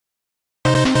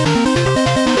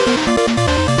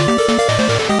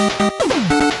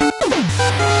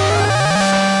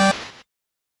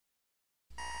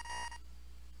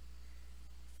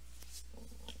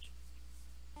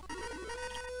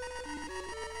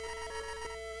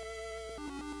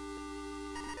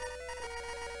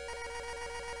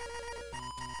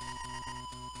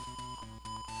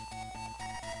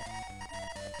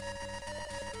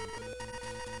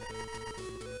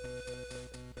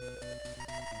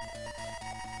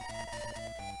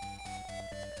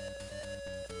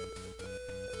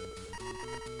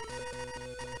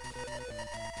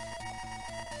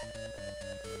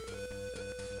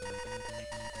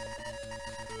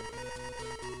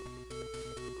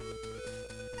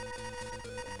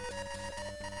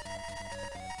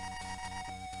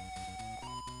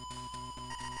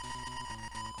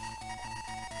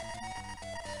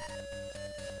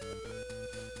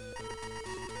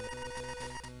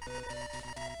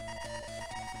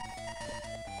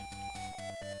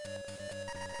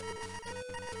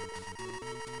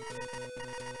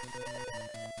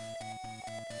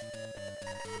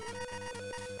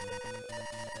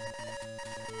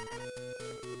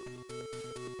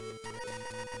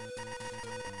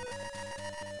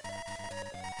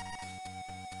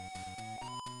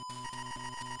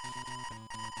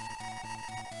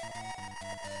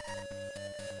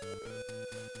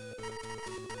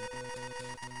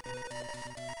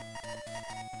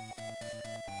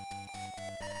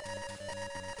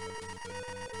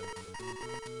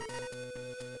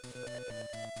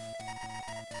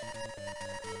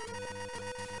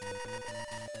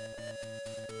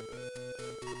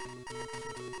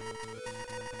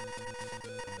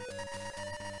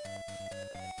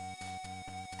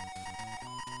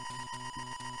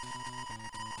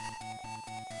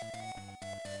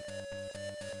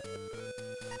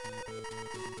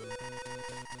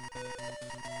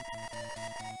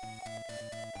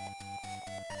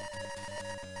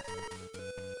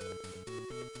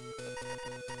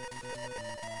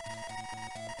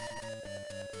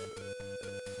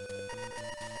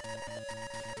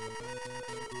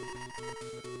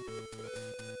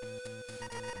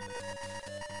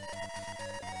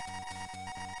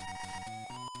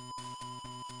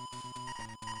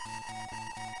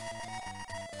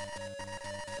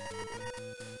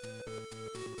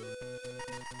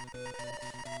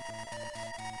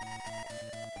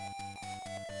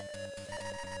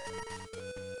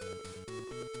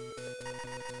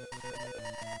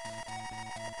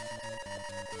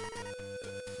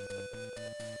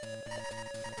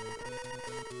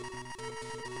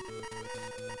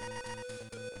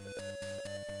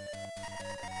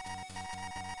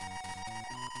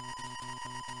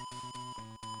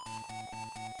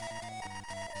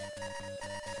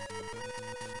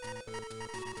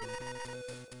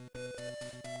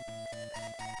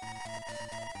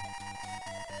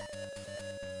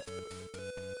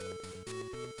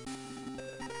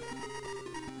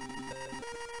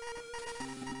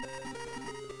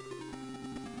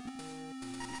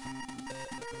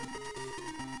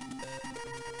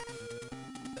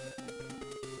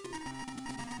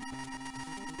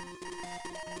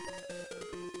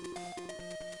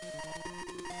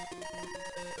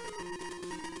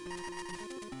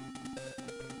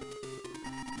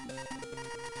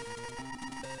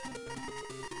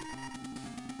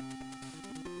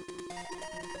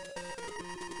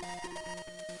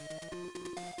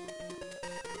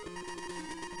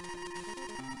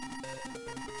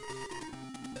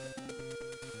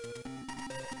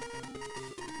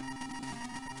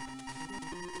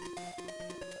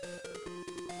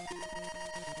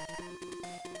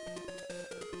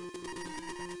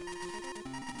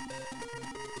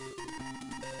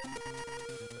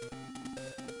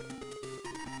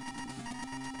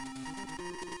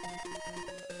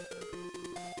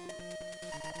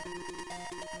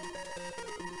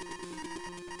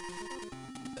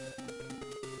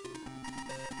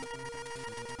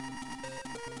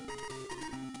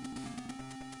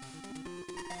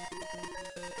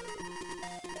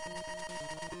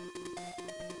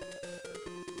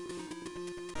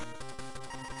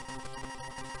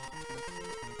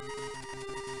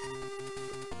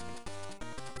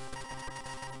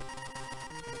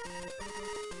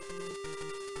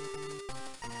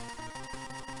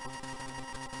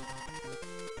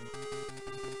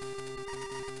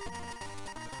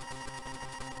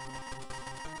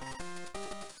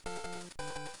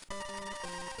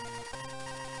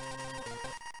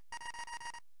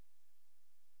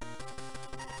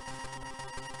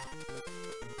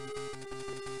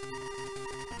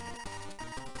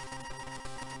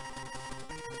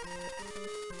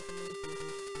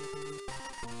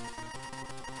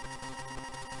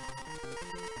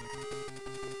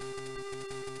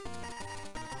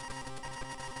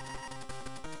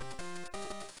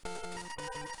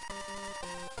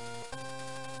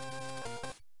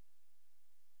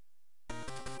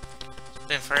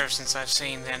Been forever since I've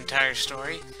seen the entire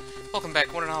story. Welcome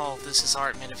back, one and all. This is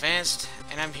Art Man Advanced,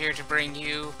 and I'm here to bring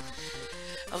you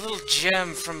a little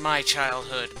gem from my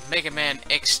childhood, Mega Man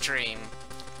Xtreme.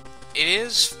 It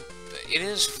is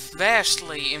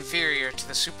vastly inferior to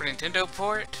the Super Nintendo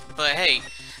port, but hey,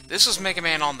 this was Mega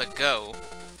Man on the go.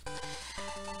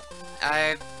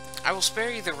 I will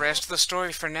spare you the rest of the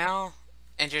story for now,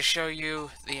 and just show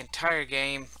you the entire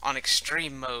game on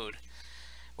Extreme mode,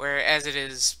 where as it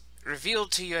is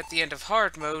revealed to you at the end of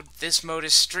hard mode, this mode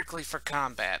is strictly for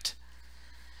combat.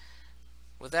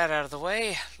 With that out of the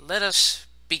way, let us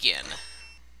begin.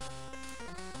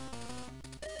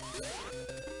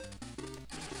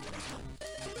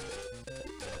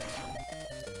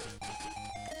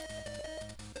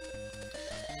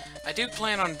 I do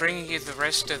plan on bringing you the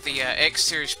rest of the X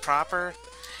series proper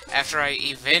after I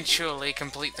eventually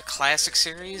complete the classic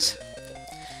series.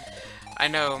 I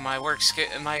know my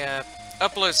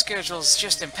upload schedule is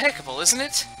just impeccable, isn't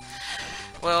it?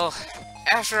 Well,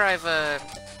 after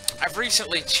I've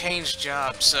recently changed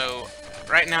jobs, so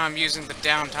right now I'm using the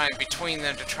downtime between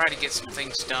them to try to get some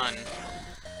things done.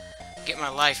 Get my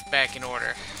life back in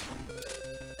order.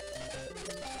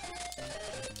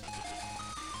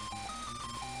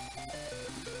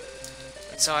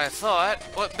 And so I thought,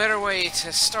 what better way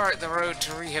to start the road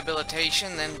to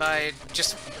rehabilitation than by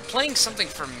just playing something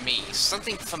for me,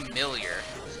 something familiar.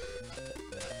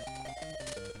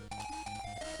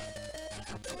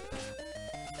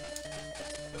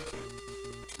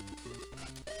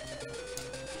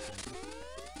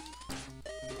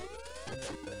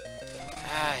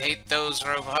 I hate those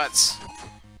robots.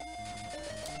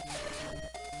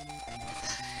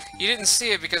 You didn't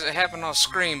see it because it happened off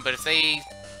screen, but if they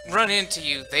run into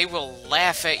you, they will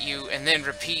laugh at you and then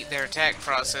repeat their attack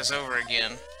process over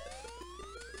again.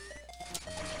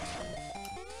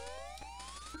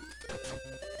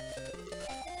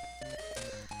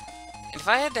 If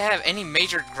I had to have any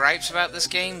major gripes about this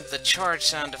game, the charge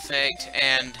sound effect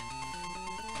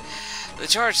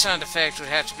would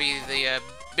have to be the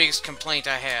biggest complaint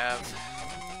I have.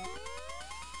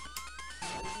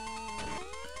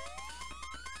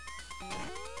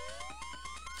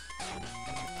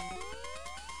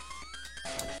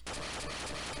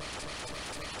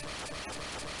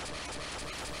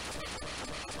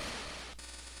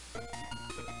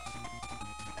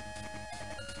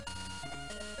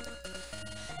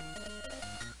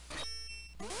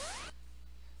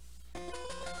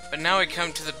 But now we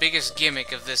come to the biggest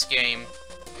gimmick of this game.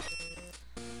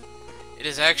 It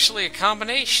is actually a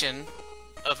combination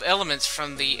of elements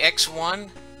from the X1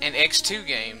 and X2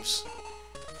 games.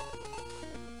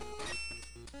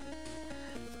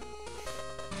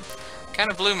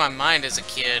 Kind of blew my mind as a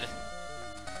kid,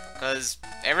 because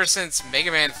ever since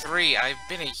Mega Man 3, I've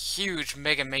been a huge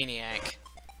Mega Maniac.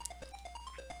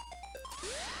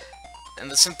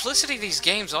 And the simplicity these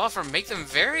games offer make them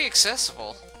very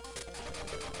accessible.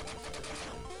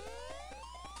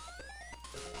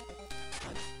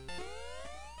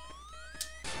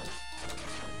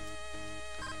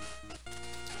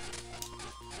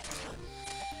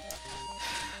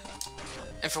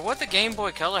 And for what the Game Boy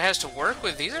Color has to work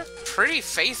with, these are pretty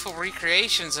faithful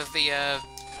recreations of the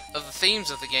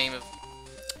themes of the game,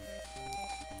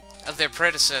 of their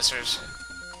predecessors.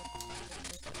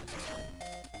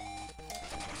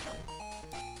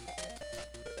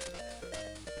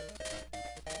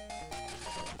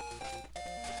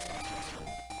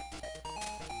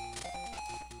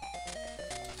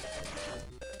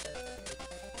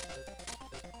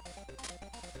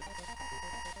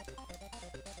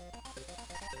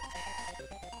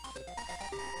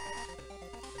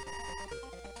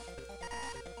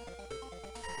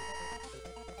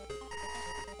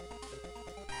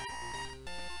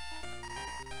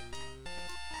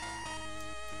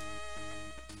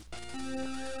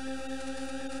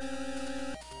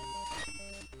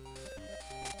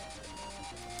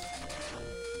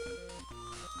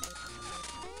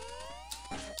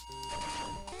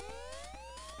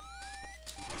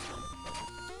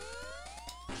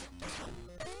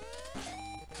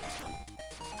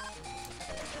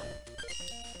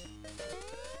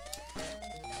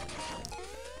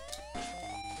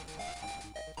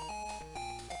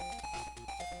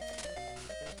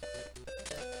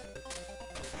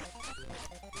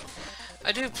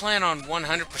 I do plan on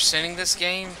 100%ing this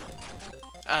game,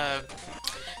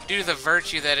 due to the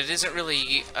virtue that it isn't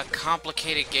really a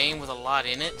complicated game with a lot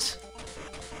in it.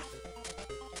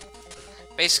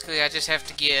 Basically, I just have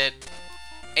to get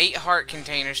 8 heart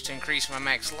containers to increase my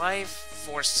max life,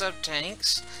 4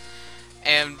 sub-tanks,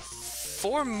 and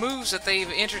 4 moves that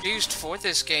they've introduced for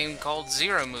this game called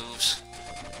Zero Moves.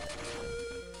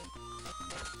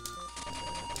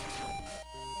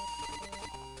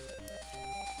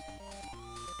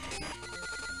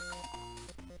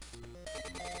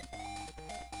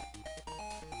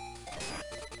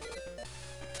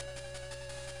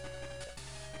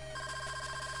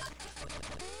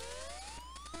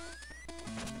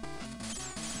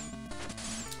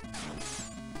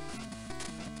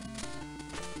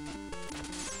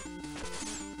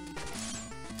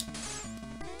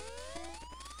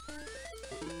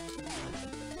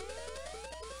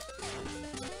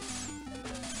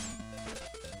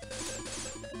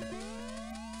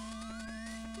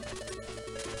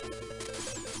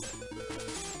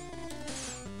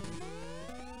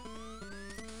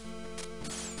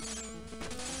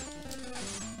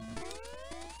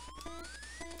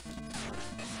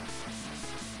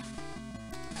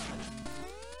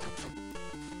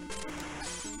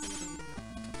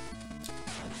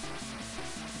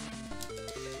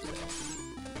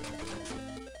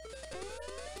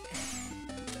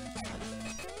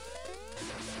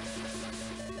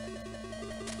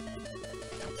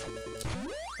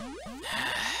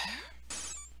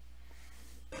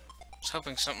 I was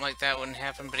hoping something like that wouldn't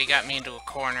happen, but he got me into a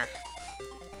corner.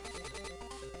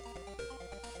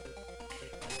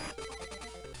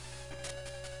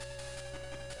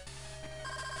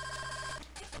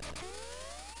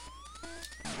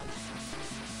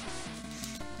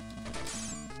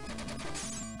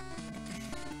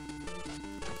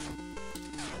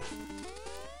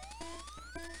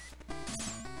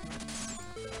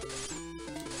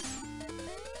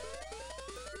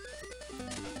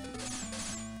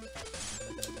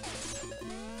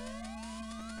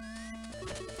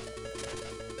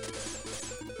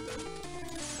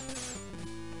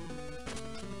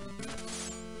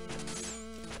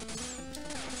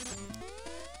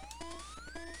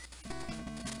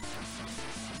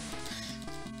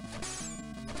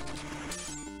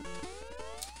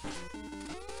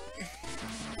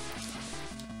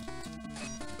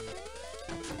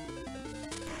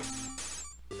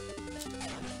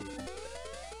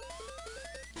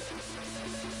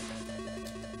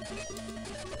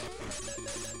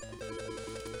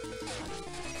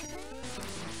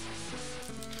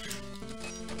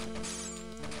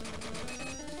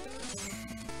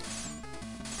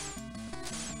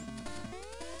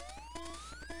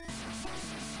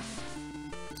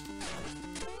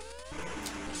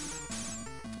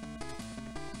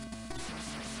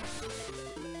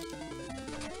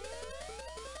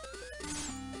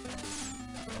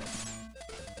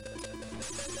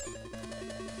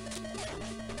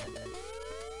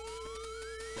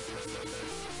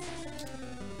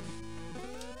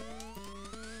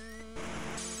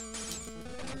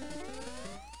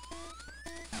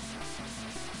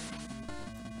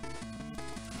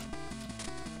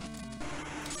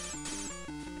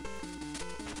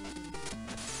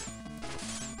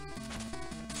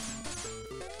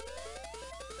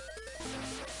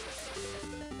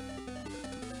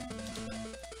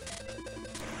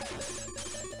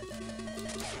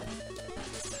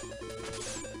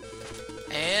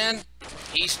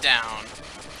 He's down.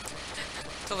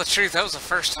 Tell the truth, that was the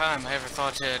first time I ever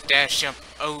thought to dash jump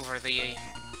over the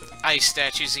ice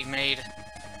statues he made.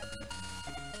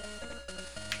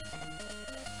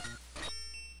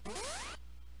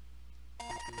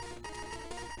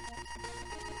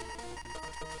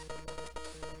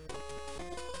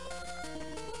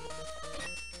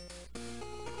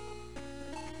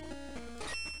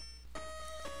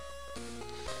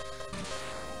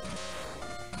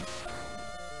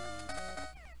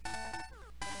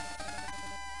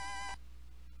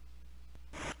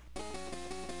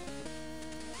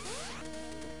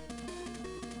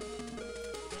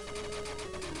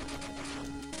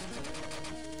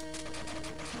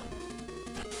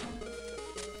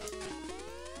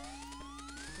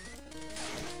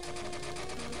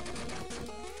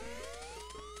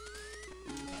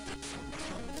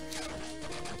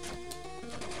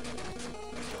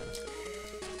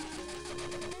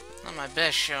 Not my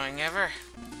best showing ever.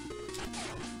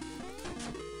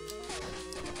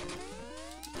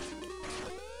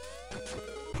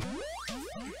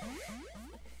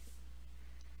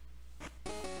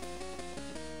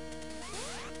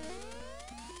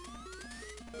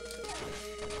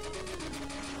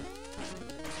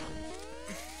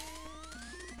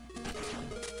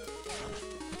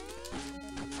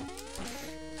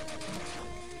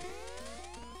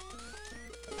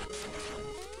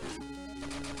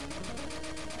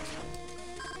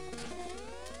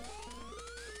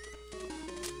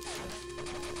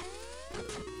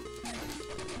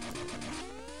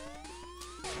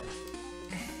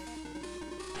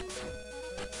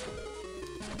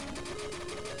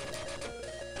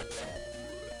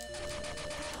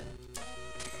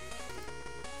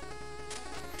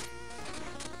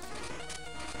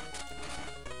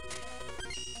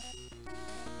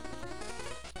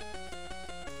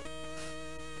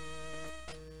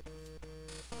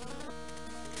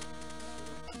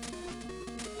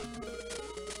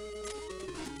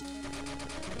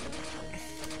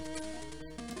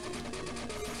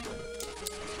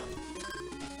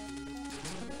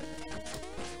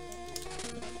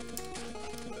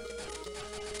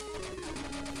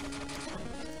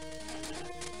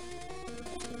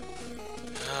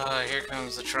 Here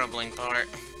comes the troubling part.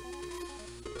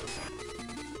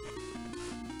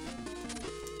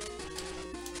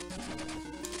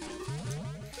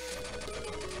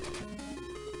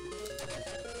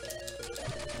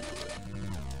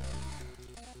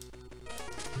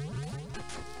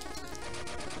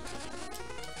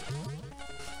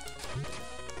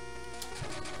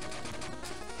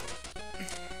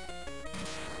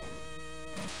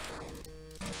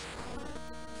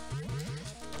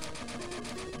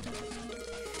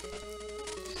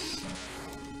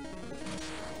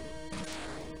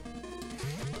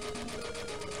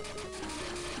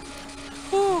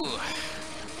 Whew.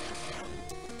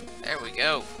 There we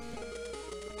go.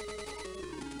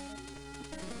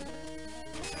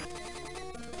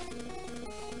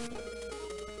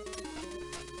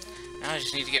 Now I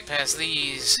just need to get past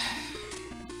these.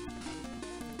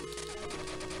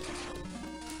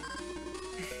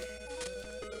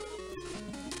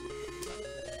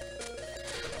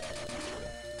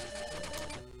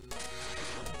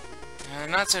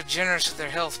 Not so generous with their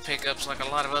health pickups like a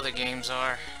lot of other games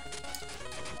are.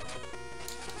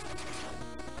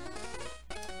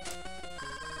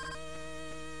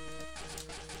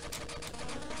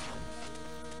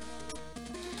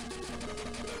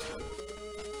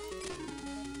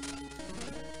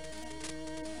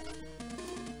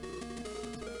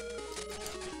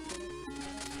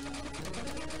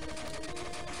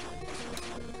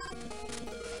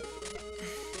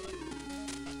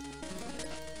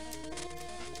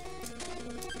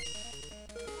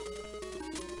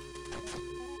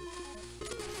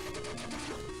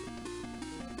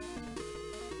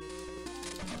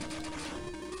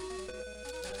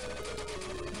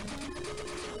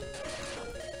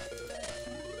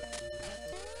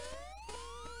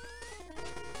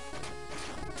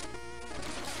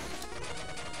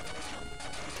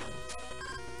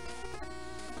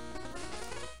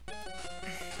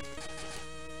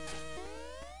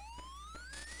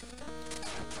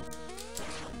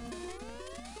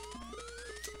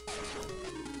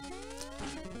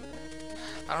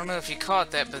 I don't know if you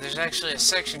caught that, but there's actually a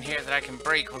section here that I can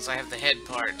break once I have the head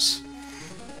parts.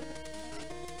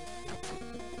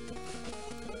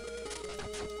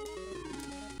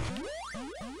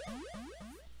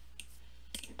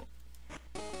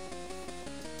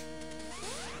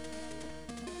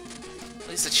 At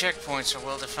least the checkpoints are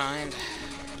well defined.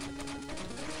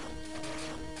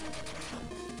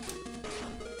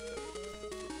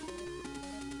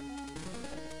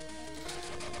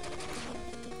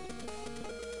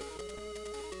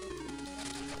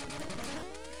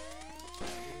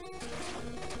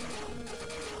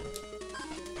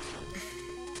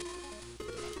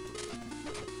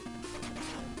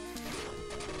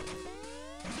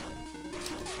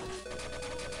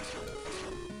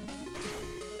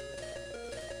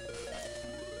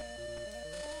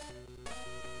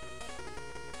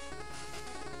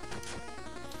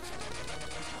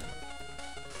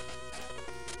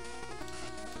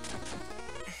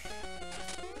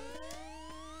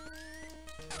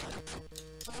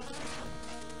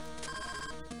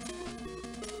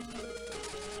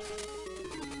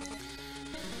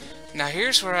 Now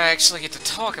here's where I actually get to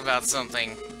talk about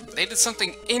something. They did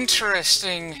something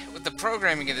interesting with the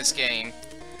programming of this game.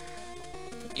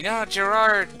 You know how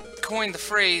Gerard coined the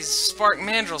phrase Spark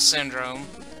Mandrill Syndrome?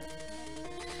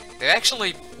 They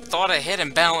actually thought ahead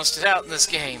and balanced it out in this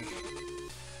game.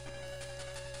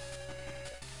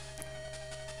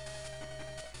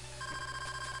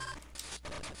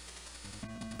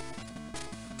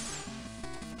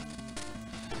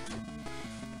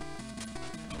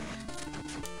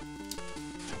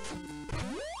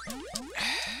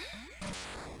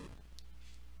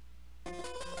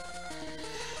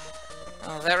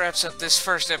 Well, that wraps up this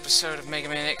first episode of Mega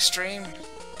Man Xtreme.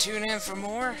 Tune in for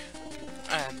more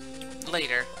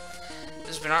later.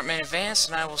 This has been Artman Advance,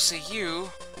 and I will see you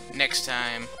next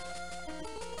time.